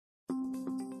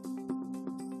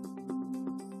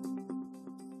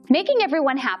Making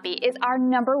everyone happy is our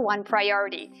 #1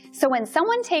 priority. So when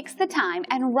someone takes the time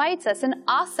and writes us an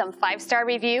awesome 5-star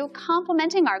review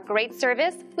complimenting our great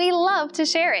service, we love to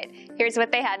share it. Here's what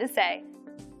they had to say.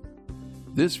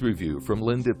 This review from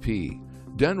Linda P.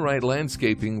 Done Right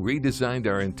Landscaping redesigned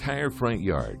our entire front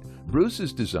yard.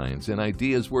 Bruce's designs and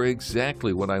ideas were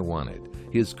exactly what I wanted.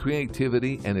 His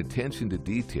creativity and attention to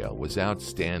detail was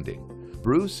outstanding.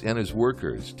 Bruce and his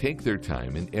workers take their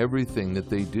time in everything that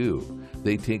they do.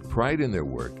 They take pride in their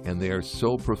work and they are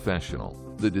so professional.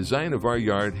 The design of our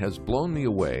yard has blown me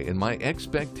away and my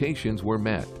expectations were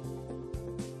met.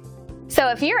 So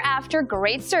if you're after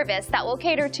great service that will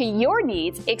cater to your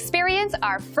needs, experience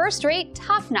our first-rate,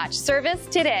 top-notch service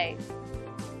today.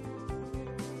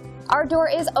 Our door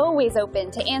is always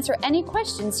open to answer any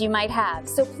questions you might have,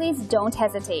 so please don't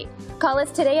hesitate. Call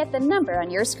us today at the number on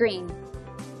your screen.